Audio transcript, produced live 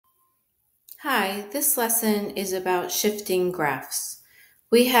Hi, this lesson is about shifting graphs.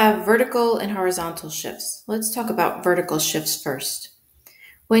 We have vertical and horizontal shifts. Let's talk about vertical shifts first.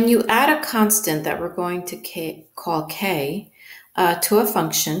 When you add a constant that we're going to call k to a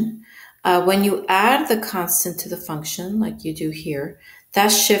function, when you add the constant to the function, like you do here, that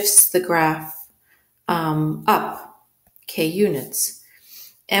shifts the graph up k units.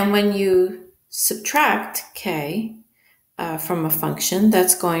 And when you subtract k from a function,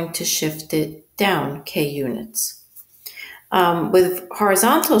 that's going to shift it down k units. With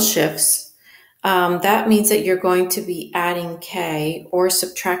horizontal shifts, that means that you're going to be adding k or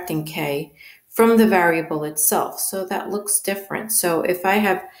subtracting k from the variable itself. So that looks different. So if I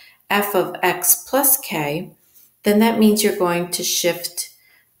have f of x plus k, then that means you're going to shift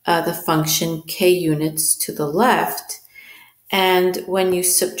the function k units to the left. And when you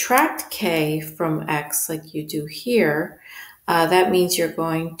subtract k from x, like you do here, that means you're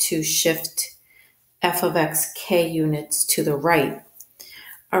going to shift f of x k units to the right.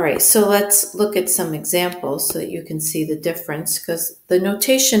 All right, so let's look at some examples so that you can see the difference, because the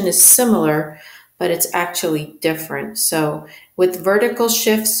notation is similar, but it's actually different. So with vertical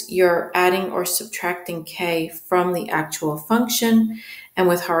shifts, you're adding or subtracting k from the actual function. And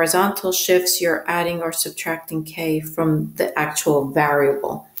with horizontal shifts, you're adding or subtracting k from the actual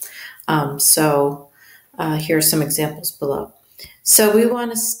variable. Here are some examples below. So we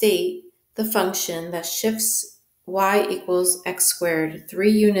want to state the function that shifts y equals x squared 3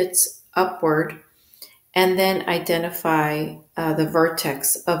 units upward, and then identify the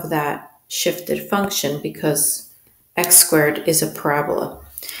vertex of that shifted function because x squared is a parabola.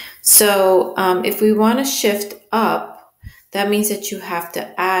 So if we want to shift up, that means that you have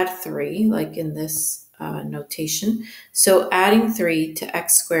to add 3, like in this notation. So adding 3 to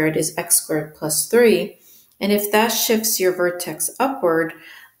x squared is x squared plus 3. And if that shifts your vertex upward,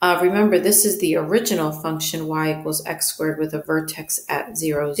 remember this is the original function y equals x squared with a vertex at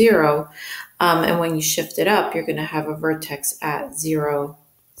 0, 0. And when you shift it up, you're going to have a vertex at 0,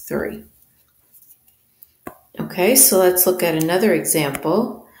 3. Okay, so let's look at another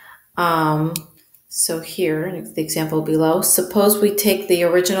example. So here, the example below, suppose we take the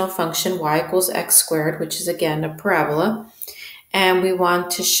original function y equals x squared, which is again a parabola, and we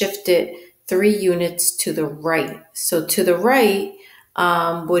want to shift it 3 units to the right. So to the right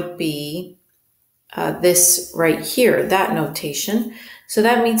would be this right here, that notation. So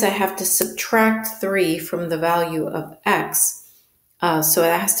that means I have to subtract 3 from the value of x. So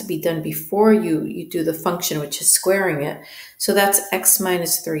that has to be done before you do the function, which is squaring it. So that's x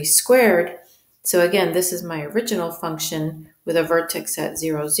minus 3 squared. So again, this is my original function with a vertex at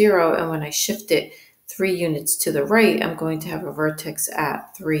 0, 0. And when I shift it 3 units to the right, I'm going to have a vertex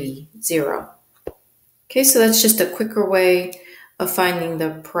at 3, 0. Okay, so that's just a quicker way of finding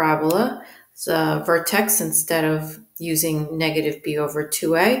the parabola. Vertex instead of using negative b over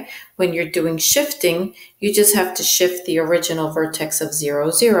 2a. When you're doing shifting, you just have to shift the original vertex of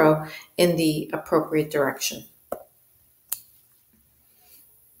 0, 0 in the appropriate direction.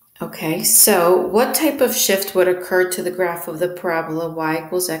 Okay, so what type of shift would occur to the graph of the parabola y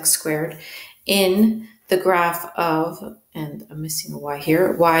equals x squared in the graph of, and I'm missing a y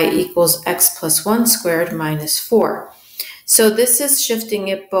here, y equals x plus 1 squared minus 4. So this is shifting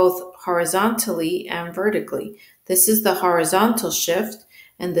it both horizontally and vertically. This is the horizontal shift,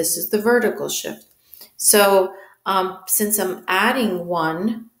 and this is the vertical shift. So since I'm adding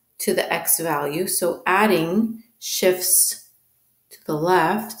 1 to the x value, so adding shifts to the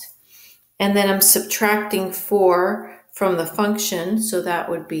left, and then I'm subtracting 4 from the function, so that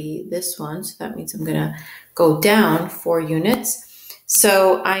would be this one. So that means I'm going to go down 4 units.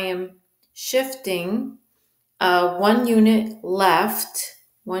 So I am shifting 1 unit left,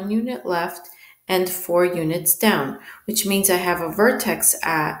 and 4 units down, which means I have a vertex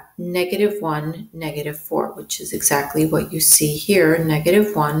at -1, -4, which is exactly what you see here,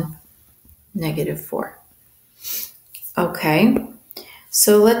 -1, -4. Okay,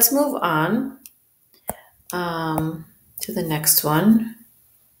 so let's move on to the next one.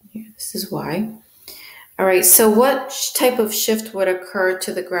 Here, this is y. All right, so what type of shift would occur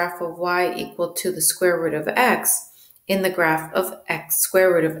to the graph of y equal to the square root of x in the graph of x,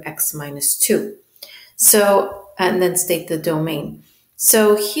 square root of x minus 2? So, and then state the domain.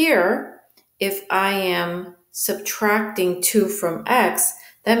 So here, if I am subtracting 2 from x,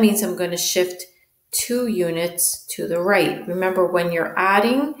 that means I'm going to shift 2 units to the right. Remember, when you're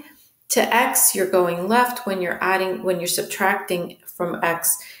adding to x, you're going left. When you're subtracting from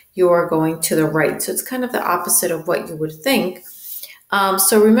x, you're going to the right. So it's kind of the opposite of what you would think.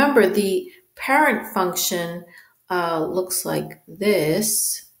 So remember, the parent function looks like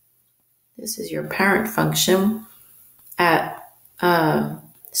this. This is your parent function at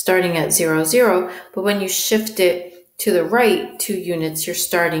starting at 0, 0. But when you shift it to the right 2 units, you're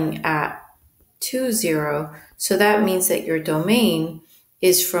starting at 2, 0. So that means that your domain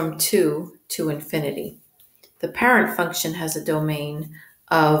is from 2 to infinity. The parent function has a domain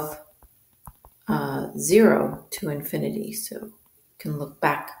of 0 to infinity. So you can look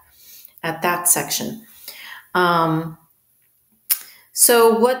back at that section.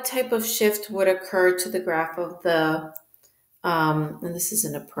 So what type of shift would occur to the graph of the, and this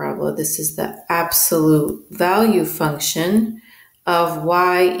isn't a parabola, this is the absolute value function of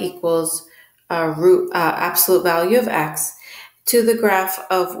y equals absolute value of x to the graph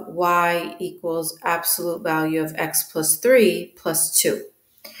of y equals absolute value of x plus 3 plus 2.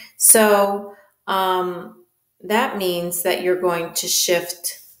 So that means that you're going to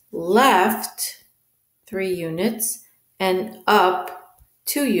shift left 3 units and up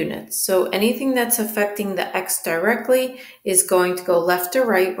 2 units. So anything that's affecting the x directly is going to go left or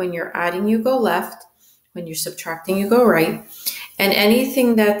right. When you're adding, you go left. When you're subtracting, you go right. And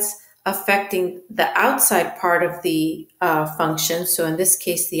anything that's affecting the outside part of the function, so in this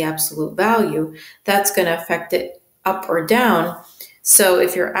case, the absolute value, that's going to affect it up or down. So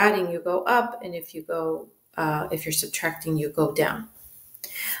if you're adding, you go up, and if you're subtracting, you go down.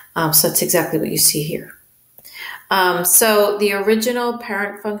 So that's exactly what you see here. So the original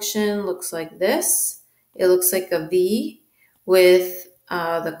parent function looks like this. It looks like a V with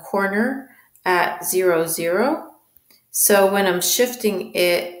the corner at 0, 0. So when I'm shifting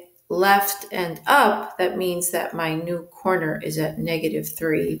it left and up, that means that my new corner is at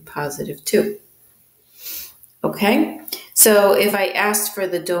 -3, +2. Okay, so if I asked for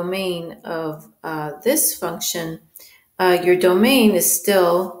the domain of this function, your domain is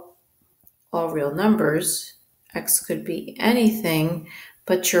still all real numbers. X could be anything,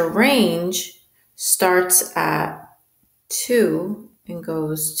 but your range starts at 2 and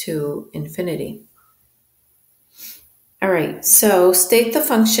goes to infinity. All right, so state the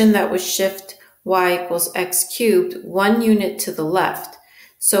function that would shift y equals x cubed 1 unit to the left.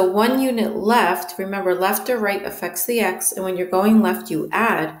 So 1 unit left, remember left or right affects the x, and when you're going left, you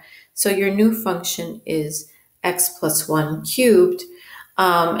add. So your new function is x plus 1 cubed,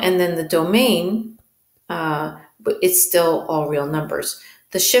 and then the domain, but it's still all real numbers.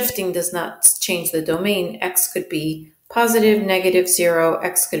 The shifting does not change the domain. X could be positive, -0.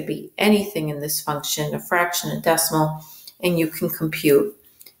 X could be anything in this function, a fraction, a decimal, and you can compute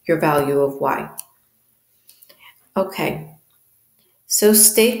your value of y. Okay, so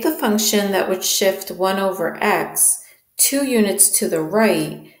state the function that would shift 1 over x 2 units to the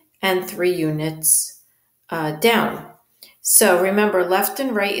right and 3 units down. So remember, left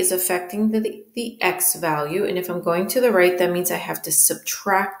and right is affecting the x value. And if I'm going to the right, that means I have to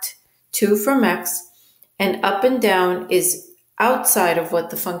subtract 2 from x. And up and down is outside of what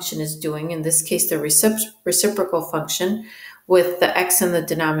the function is doing. In this case, the reciprocal function with the x in the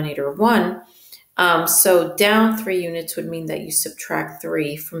denominator 1. So down 3 units would mean that you subtract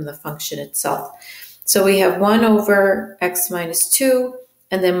 3 from the function itself. So we have 1 over x minus 2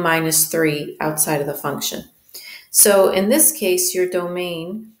 and then -3 outside of the function. So in this case, your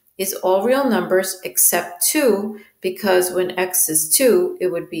domain is all real numbers except 2, because when x is 2, it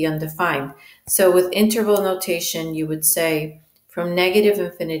would be undefined. So with interval notation, you would say from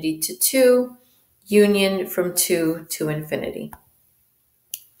 -infinity to 2, union from 2 to infinity.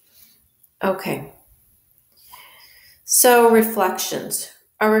 Okay. So reflections.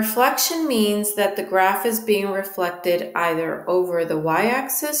 A reflection means that the graph is being reflected either over the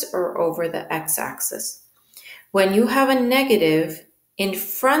y-axis or over the x-axis. When you have a negative in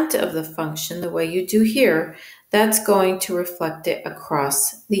front of the function, the way you do here, that's going to reflect it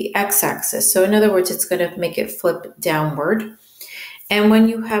across the x-axis. So in other words, it's going to make it flip downward. And when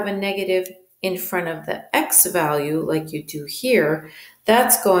you have a negative in front of the x value, like you do here,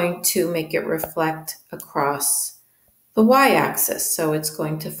 that's going to make it reflect across the y-axis. So it's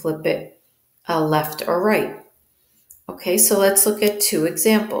going to flip it left or right. Okay, so let's look at 2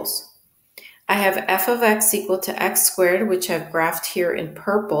 examples. I have f of x equal to x squared, which I've graphed here in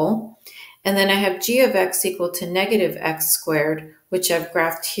purple. And then I have g of x equal to -x squared, which I've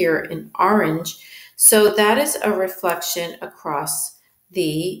graphed here in orange. So that is a reflection across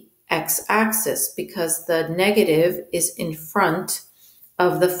the x-axis because the negative is in front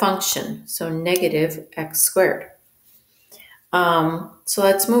of the function. So -x squared. So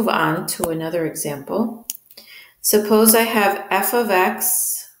let's move on to another example. Suppose I have f of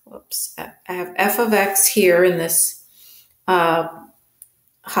x. I have f of x here in this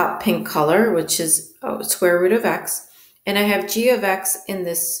hot pink color, which is square root of x. And I have g of x in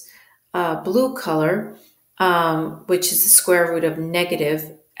this blue color, which is the square root of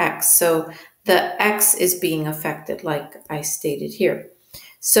negative x. So the x is being affected, like I stated here.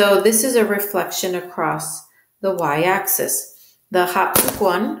 So this is a reflection across the y-axis. The hot pink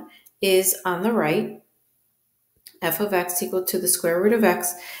one is on the right, f of x equal to the square root of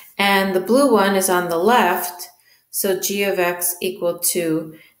x, and the blue one is on the left, so g of x equal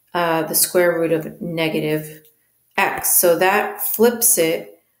to the square root of negative x. So that flips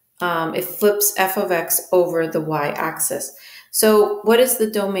it. It flips f of x over the y-axis. So what is the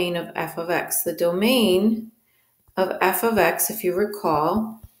domain of f of x? The domain of f of x, if you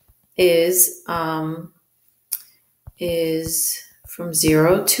recall, is from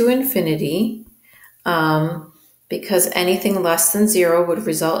 0 to infinity, because anything less than 0 would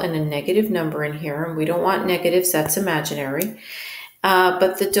result in a negative number in here, and we don't want negatives, that's imaginary.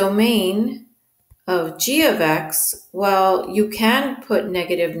 But the domain of g of x, well, you can put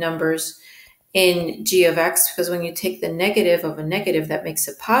negative numbers in g of x, because when you take the negative of a negative, that makes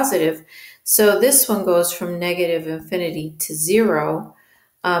it positive. So this one goes from negative infinity to 0,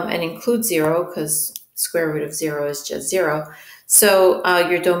 and includes 0, because square root of 0 is just 0. So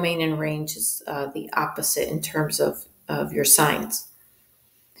your domain and range is the opposite in terms of your signs.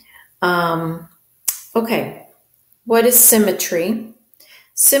 Okay, what is symmetry?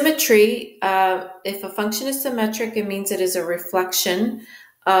 Symmetry, if a function is symmetric, it means it is a reflection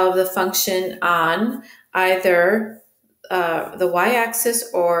of the function on either the y-axis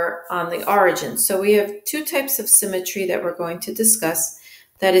or on the origin. So we have two types of symmetry that we're going to discuss.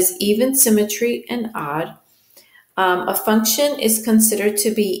 That is even symmetry and odd. A function is considered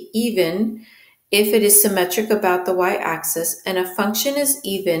to be even if it is symmetric about the y-axis, and a function is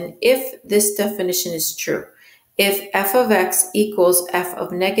even if this definition is true. If f of x equals f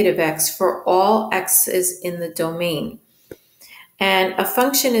of negative x for all x's in the domain. And a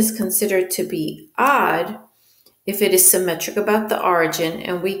function is considered to be odd if it is symmetric about the origin,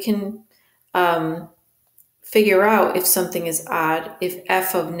 and we can figure out if something is odd if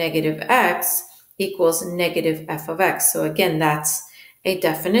f of negative x equals negative f of x. So again, that's a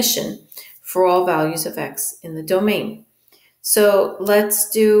definition for all values of x in the domain. So let's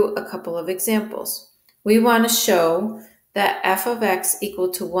do a couple of examples. We want to show that f of x equal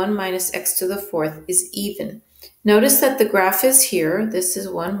to 1 minus x to the fourth is even. Notice that the graph is here. This is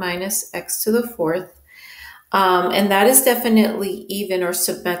 1 minus x to the fourth. And that is definitely even or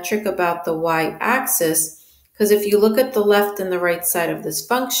symmetric about the y-axis, because if you look at the left and the right side of this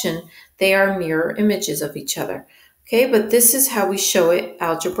function, they are mirror images of each other. Okay, but this is how we show it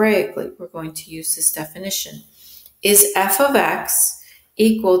algebraically. We're going to use this definition. Is f of x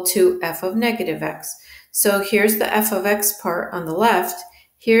equal to f of negative x? So here's the f of x part on the left.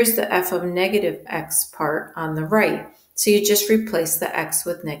 Here's the f of negative x part on the right. So you just replace the x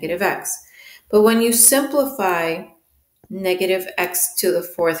with negative x. But when you simplify negative x to the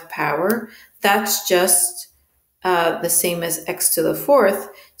fourth power, that's just the same as x to the fourth.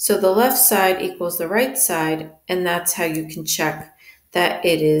 So the left side equals the right side, and that's how you can check that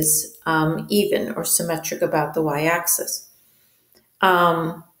it is even or symmetric about the y-axis.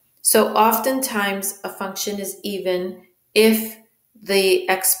 So oftentimes a function is even if the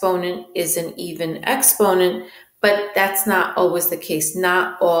exponent is an even exponent, but that's not always the case.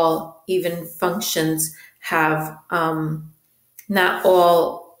 Not all even functions have,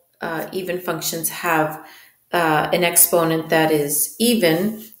 an exponent that is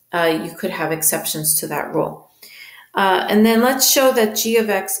even. You could have exceptions to that rule. And then let's show that g of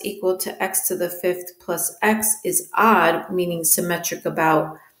x equal to x to the fifth plus x is odd, meaning symmetric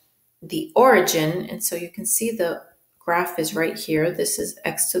about the origin. And so you can see the graph is right here. This is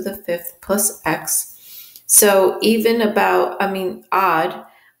x to the fifth plus x. So even odd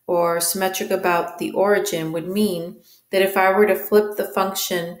or symmetric about the origin would mean that if I were to flip the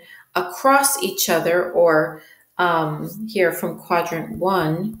function across each other, or here from quadrant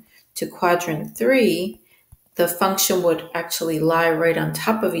 1 to quadrant 3, the function would actually lie right on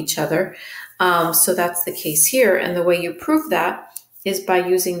top of each other. So that's the case here. And the way you prove that is by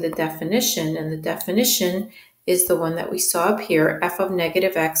using the definition. And the definition is the one that we saw up here. F of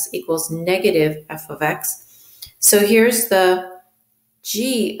negative x equals negative f of x. So here's the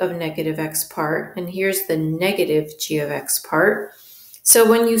g of negative x part, and here's the negative g of x part. So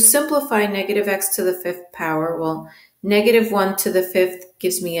when you simplify negative x to the fifth power, well, negative 1 to the fifth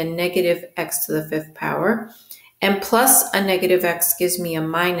gives me a negative x to the fifth power, and plus a negative x gives me a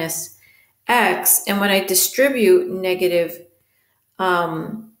minus x. And when I distribute the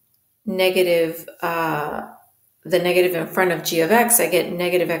negative in front of g of x, I get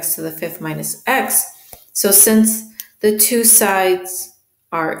negative x to the fifth minus x. So since the two sides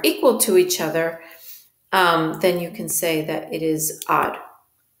are equal to each other, then you can say that it is odd.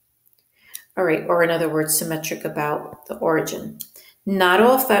 All right, or in other words, symmetric about the origin. Not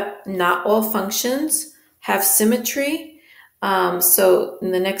all functions have symmetry. So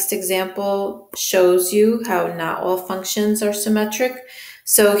in the next example shows you how not all functions are symmetric.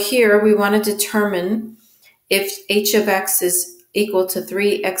 So here we want to determine if h of x is equal to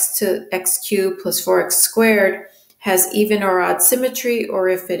 3x to x cubed plus 4x squared has even or odd symmetry, or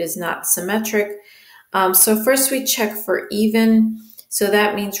if it is not symmetric. So first we check for even. So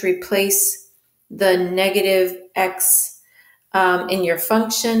that means replace the negative x in your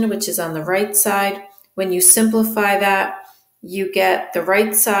function, which is on the right side. When you simplify that, you get the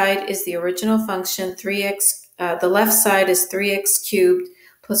right side is the original function, 3x. The left side is 3x cubed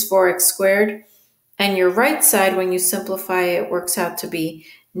plus 4x squared. And your right side, when you simplify it, works out to be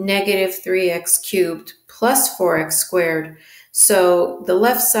negative 3x cubed plus 4x squared. So the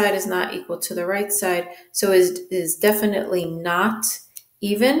left side is not equal to the right side, so it is definitely not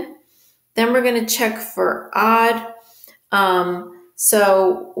even. Then we're going to check for odd.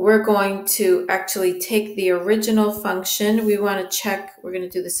 So we're going to actually take the original function. We want to check, we're going to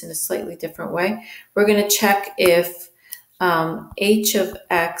do this in a slightly different way. We're going to check if h of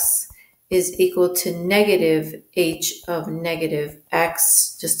x is equal to negative h of negative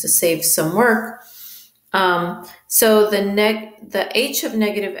x, just to save some work. So the h of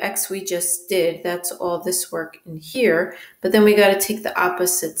negative x we just did, that's all this work in here, but then we got to take the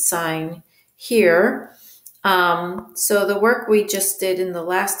opposite sign here. So the work we just did in the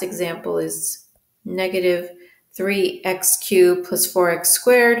last example is negative 3x cubed plus 4x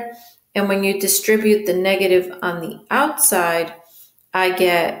squared. And when you distribute the negative on the outside, I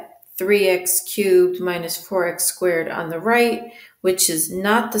get 3x cubed minus 4x squared on the right, which is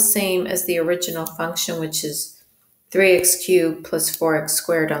not the same as the original function, which is 3x cubed plus 4x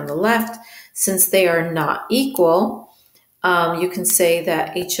squared on the left. Since they are not equal, you can say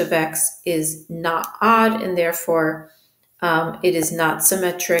that h of x is not odd, and therefore it is not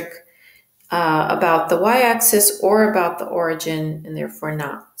symmetric about the y-axis or about the origin, and therefore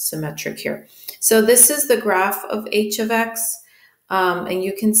not symmetric here. So this is the graph of h of x. And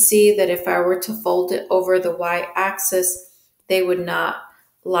you can see that if I were to fold it over the y-axis, they would not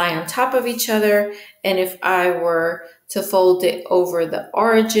lie on top of each other. And if I were to fold it over the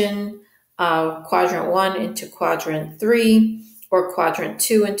origin, quadrant 1 into quadrant 3, or quadrant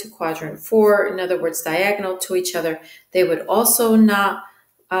 2 into quadrant 4, in other words, diagonal to each other, they would also not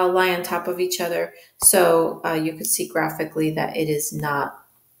lie on top of each other. So you could see graphically that it is not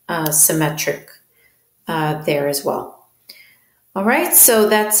symmetric there as well. All right, so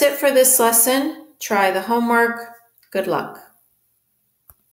that's it for this lesson. Try the homework. Good luck.